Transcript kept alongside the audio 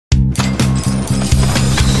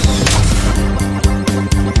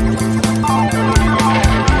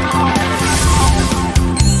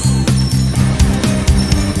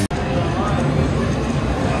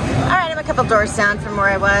doors down from where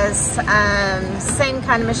I was. Same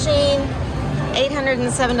kind of machine.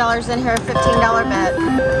 $807 in here, $15 bet.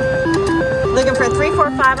 Looking for 3,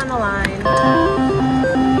 4, 5 on the line.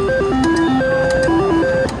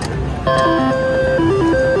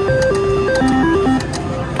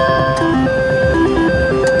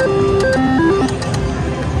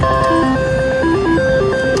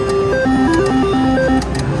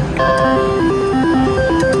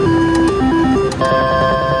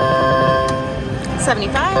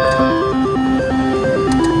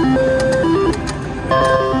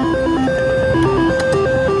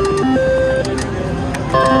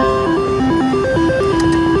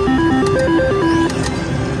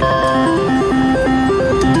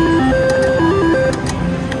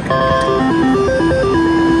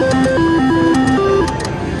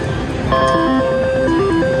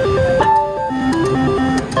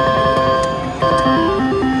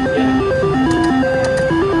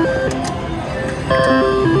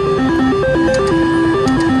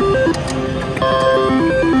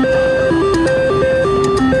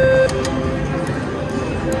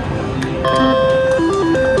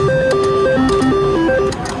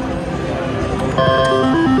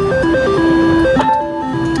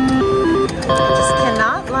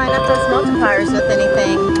 With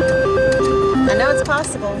anything. I know it's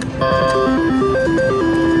possible.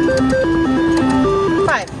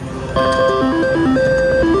 5.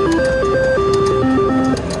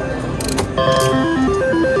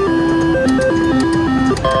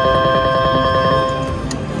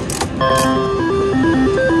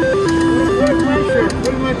 Where's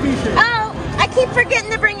my t-shirt? Oh, I keep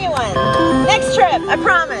forgetting to bring you one. Next trip, I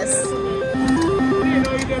promise. You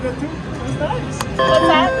know you got a too. That's nice. What's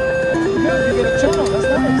that? You get a channel, that's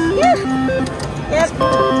nice. Yeah. Yep.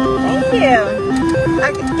 Thank you.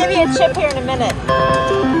 I'll give you a chip here in a minute.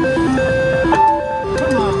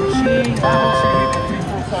 Come on, machine. I hope you get 3,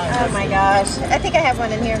 4, 5. Oh my gosh. I think I have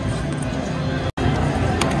one in here.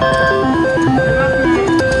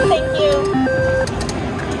 Thank you.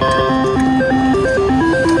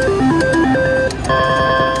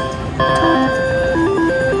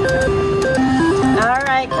 All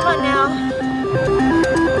right, come on now.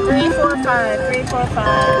 3, 4, 5. 3, 4, 5.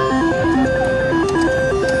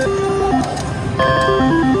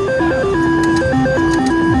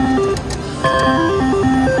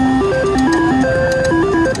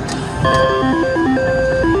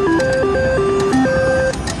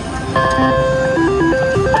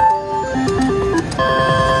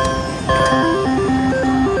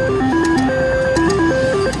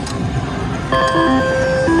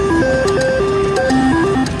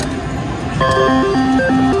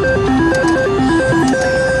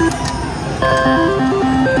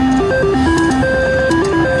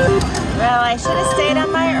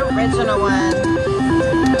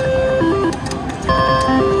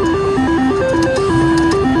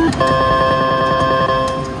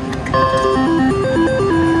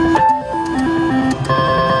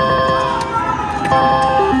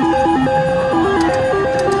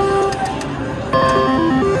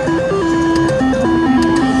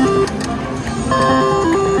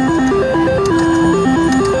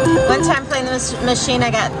 Machine,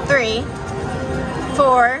 I got 3,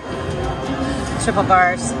 4 triple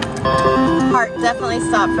bars. Heart definitely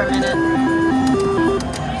stopped for a minute.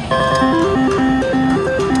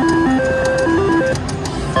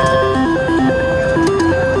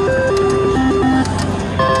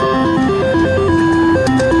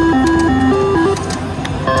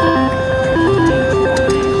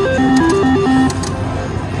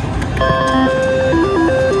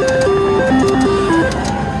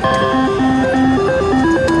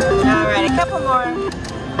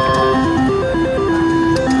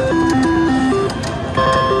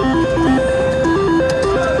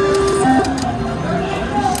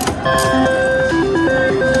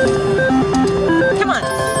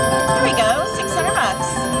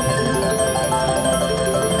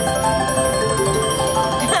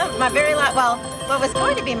 What was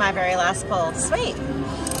going to be my very last pull. Sweet. Give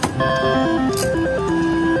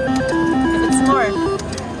it some more.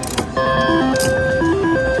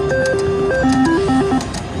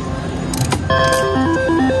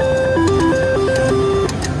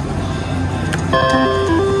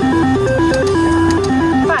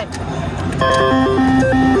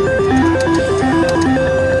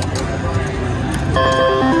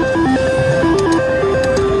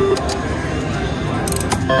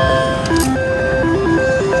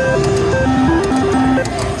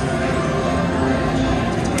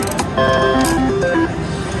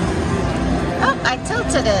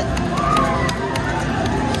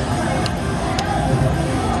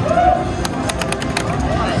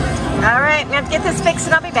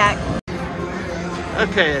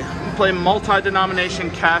 Okay, we play multi-denomination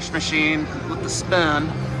cash machine with the spin.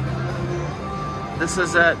 This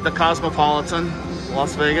is at the Cosmopolitan,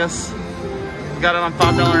 Las Vegas. We got it on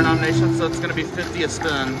 $5 denomination, so it's gonna be 50 a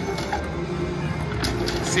spin.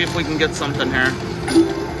 See if we can get something here.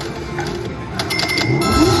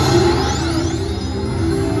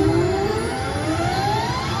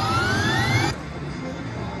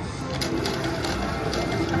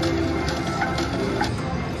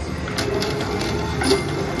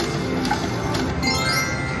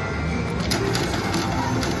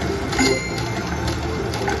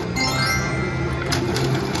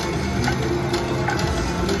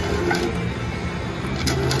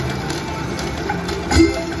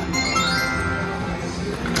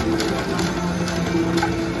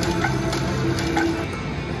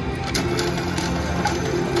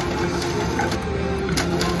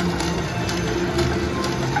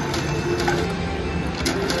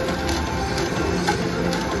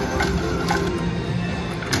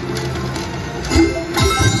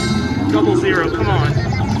 Double zero, come on.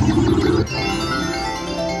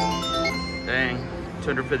 Dang,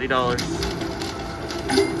 $250.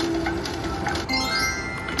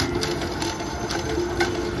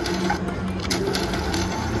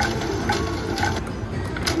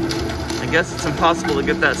 I guess it's impossible to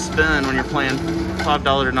get that spin when you're playing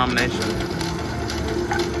 $5 denomination.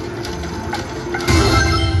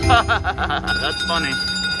 That's funny.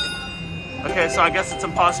 Okay, so I guess it's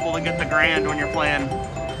impossible to get the grand when you're playing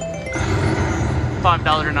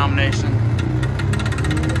 $5 denomination.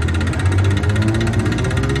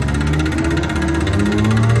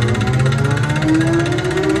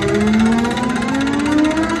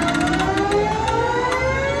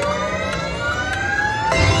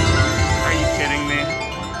 Are you kidding me?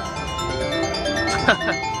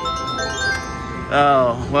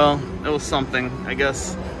 Oh, well, it was something, I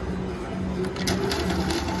guess.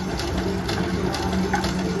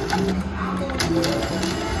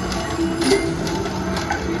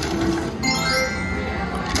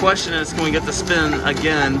 Question is, can we get the spin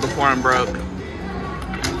again before I'm broke?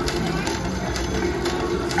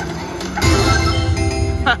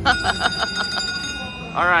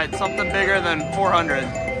 All right, something bigger than 400.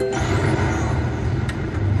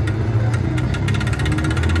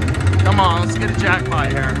 Come on, let's get a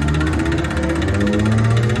jackpot here.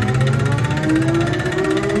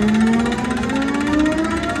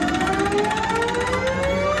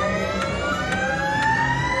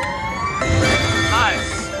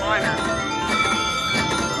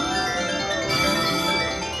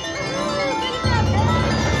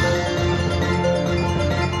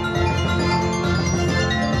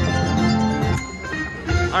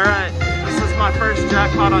 Alright, this is my first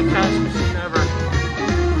jackpot on cash machine ever.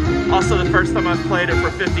 Also the first time I've played it for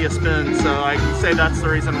 50 a spin, so I can say that's the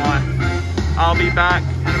reason why. I'll be back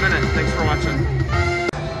in a minute. Thanks for watching.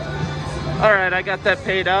 Alright, I got that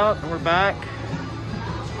paid out and we're back.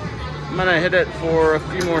 I'm gonna hit it for a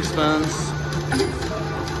few more spins.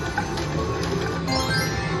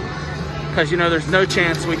 Because you know there's no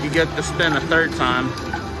chance we could get the spin a third time.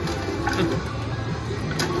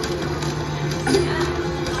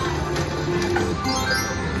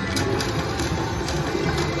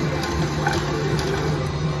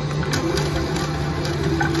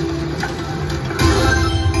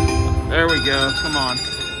 There we go, come on.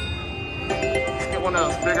 Let's get one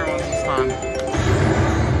of those bigger ones this time.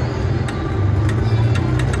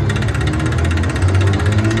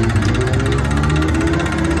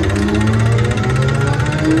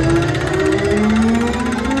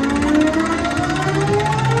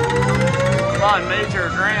 Come on, major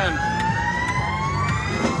grand.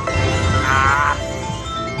 Ah,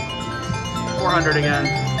 400 again.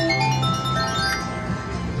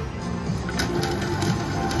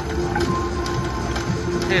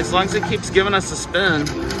 Okay, as long as it keeps giving us a spin,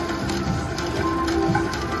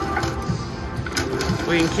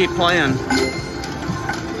 we can keep playing.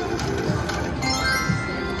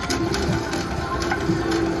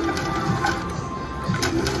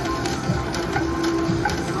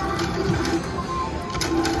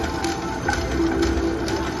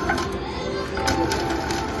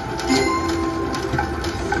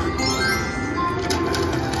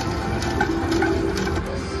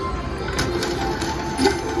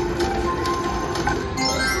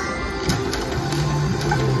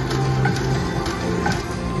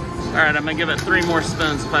 Alright, I'm gonna give it 3 more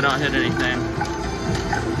spins if I don't hit anything.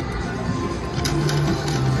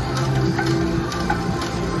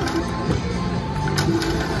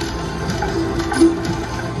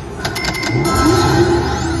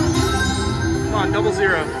 Come on, double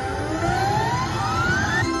zero.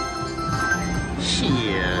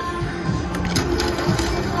 Shit.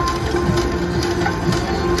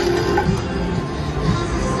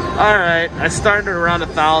 Alright, I started around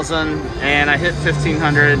 1,000 and I hit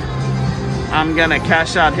 1,500. I'm gonna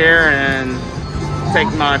cash out here and take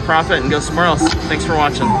my profit and go somewhere else. Thanks for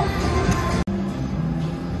watching.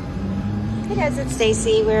 Hey guys, it's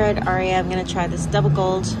Stacy. We're at AIRA. I'm gonna try this double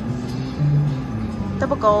gold.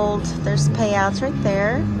 Double gold. There's payouts right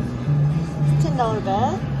there. $10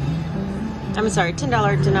 bet. I'm sorry,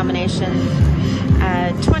 $10 denomination.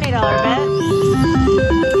 $20 bet.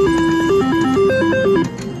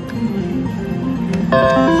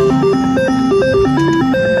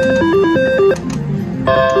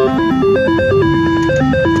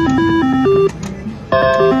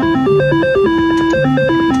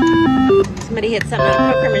 Somebody hit something on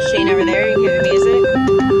a poker machine over there. You can hear the music.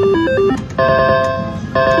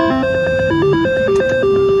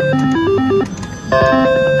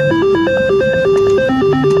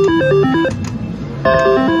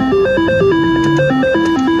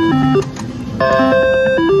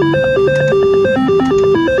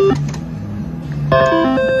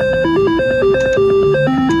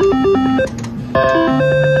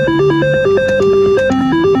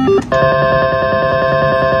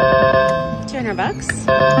 $200.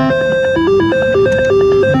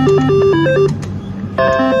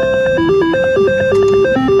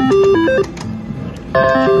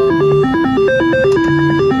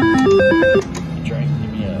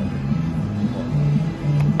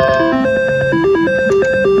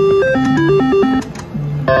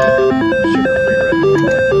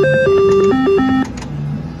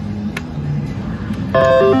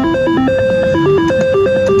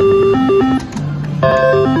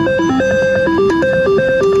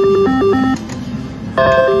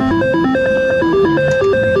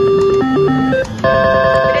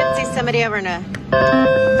 Somebody over in a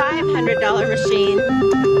 $500 machine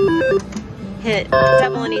hit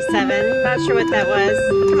double an E7. Not sure what that was.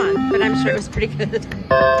 Come on, but I'm sure it was pretty good.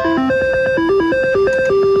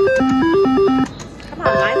 Come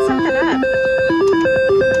on, line something up.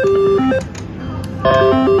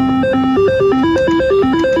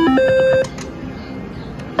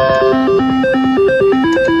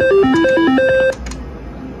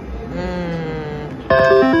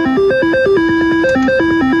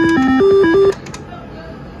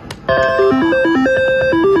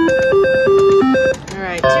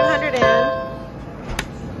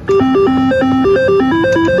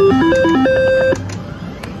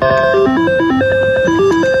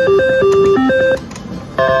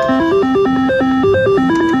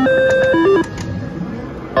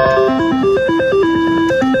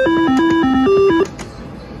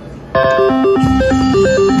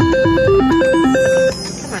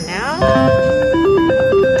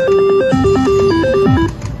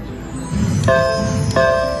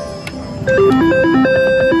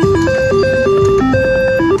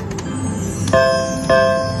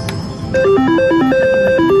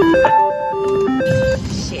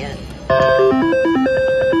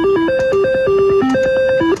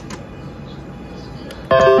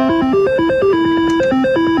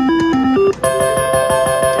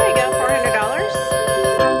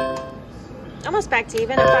 Back to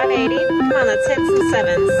even at 580. Come on, let's hit some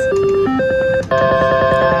sevens.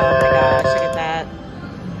 Oh my gosh, look at that.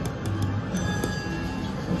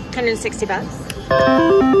 160 bucks.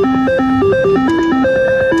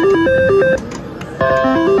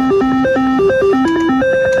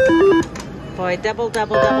 Boy, double,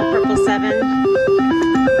 double, double purple 7.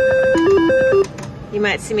 You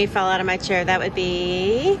might see me fall out of my chair. That would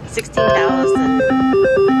be 16,000.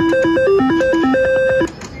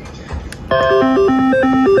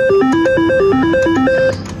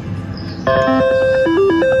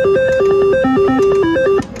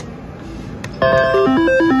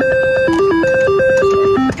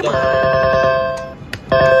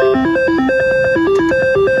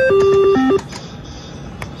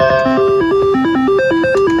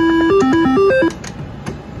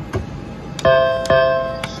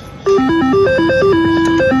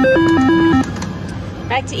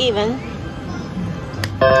 Back to even.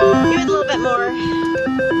 Give it a little bit more.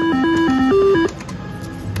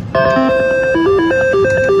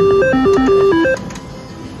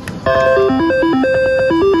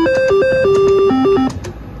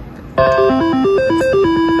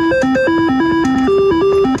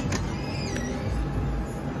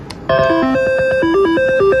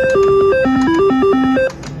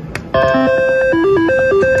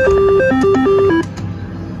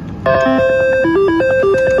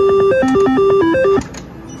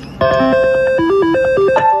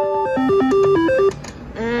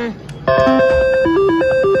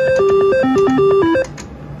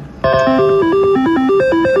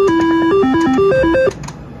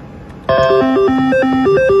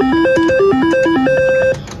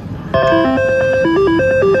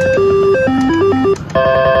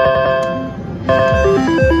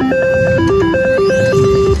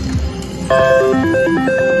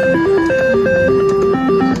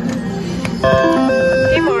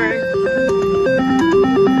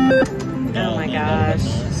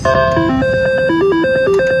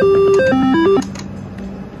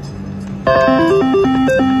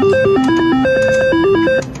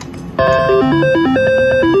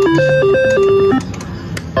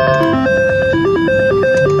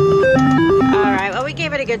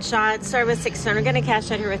 shot. Started with 600. Gonna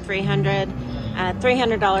cash out here with 300.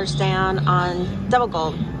 $300 down on double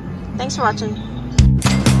gold. Thanks for watching.